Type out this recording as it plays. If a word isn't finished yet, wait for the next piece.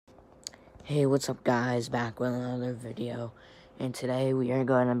Hey, what's up guys, back with another video, and today we are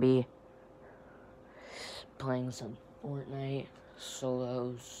going to be playing some Fortnite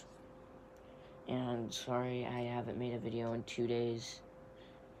solos, and sorry I haven't made a video in 2 days.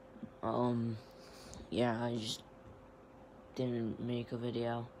 Yeah, I just didn't make a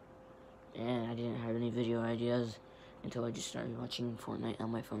video, and I didn't have any video ideas until I just started watching Fortnite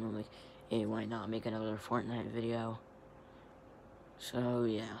on my phone. I'm like, hey, why not make another Fortnite video? So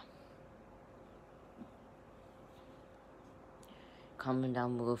yeah. Comment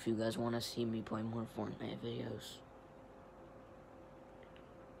down below if you guys want to see me play more Fortnite videos.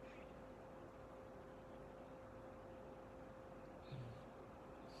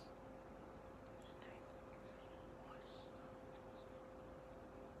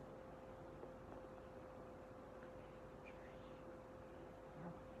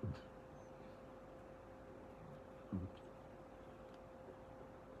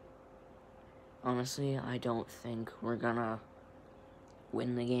 Honestly, I don't think we're gonna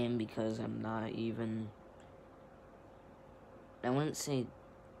win the game because I'm not even, I wouldn't say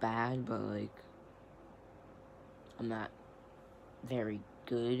bad, but like, I'm not very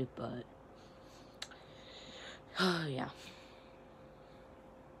good, but, yeah.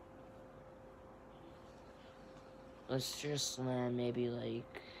 Let's just land maybe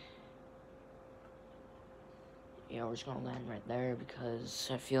like, yeah, we're just gonna land right there because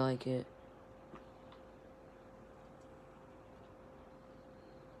I feel like it.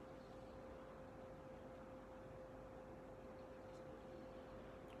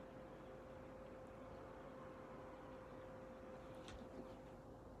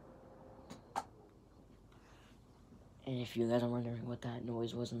 And if you guys are wondering what that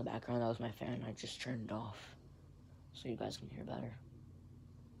noise was in the background, that was my fan. I just turned it off so you guys can hear better.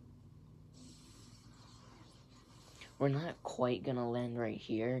 We're not quite gonna land right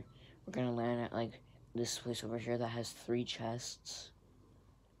here. We're gonna land at like this place over here that has 3 chests.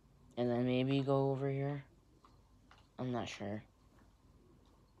 And then maybe go over here. I'm not sure.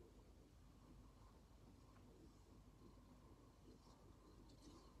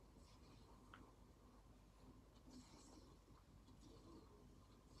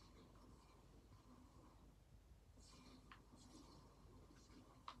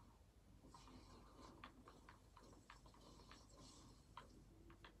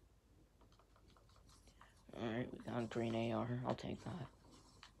 Alright, we got a green AR. I'll take that.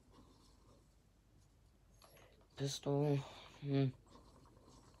 Pistol.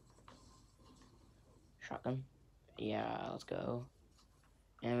 Shotgun. Yeah, let's go.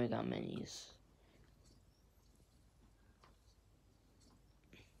 And we got minis.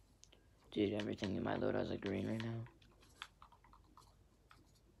 Dude, everything in my load has a green right now.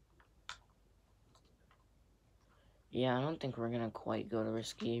 Yeah, I don't think we're gonna quite go to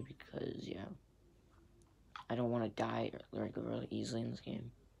risky because, yeah, I don't want to die like really easily in this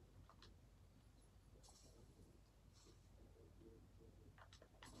game.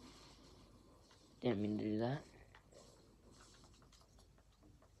 Didn't mean to do that.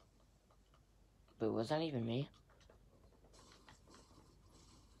 But was that even me?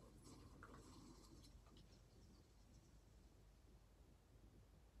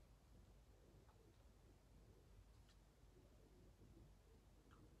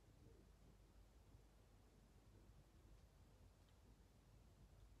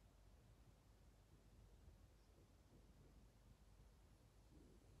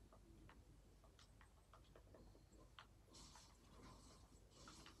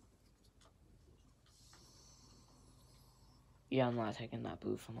 Yeah, I'm not taking that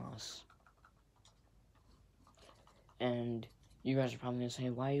boot from us. And you guys are probably gonna say,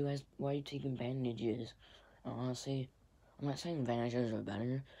 why are you taking bandages? And honestly, I'm not saying bandages are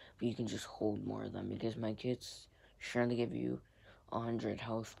better, but you can just hold more of them because my kits sure to give you 100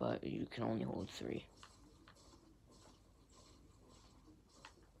 health, but you can only hold 3.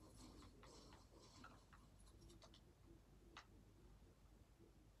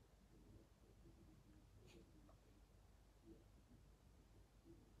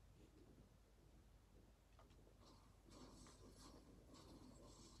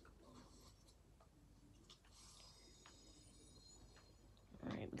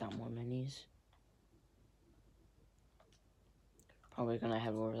 Alright, we got more minis. Probably gonna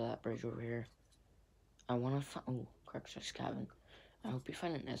head over to that bridge over here. I wanna find, oh, Crackshot's cabin. I hope you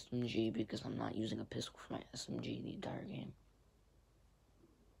find an SMG because I'm not using a pistol for my SMG the entire game.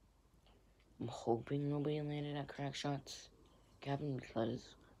 I'm hoping nobody landed at Crackshot's cabin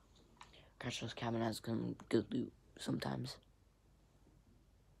because Crackshot's cabin has some good loot sometimes.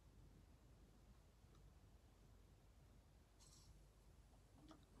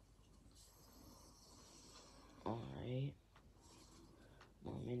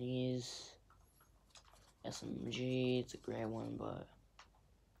 SMG. It's a gray one, but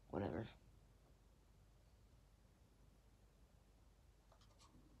whatever.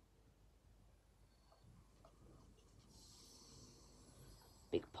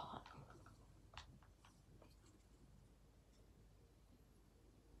 Big pot.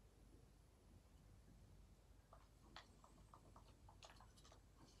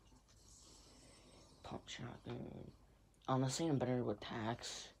 Pump shotgun. Honestly, I'm better with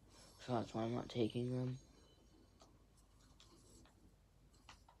tax, so that's why I'm not taking them.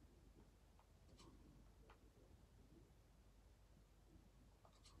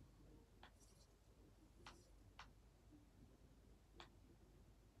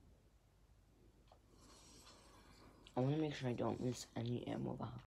 I want to make sure I don't miss any ammo box.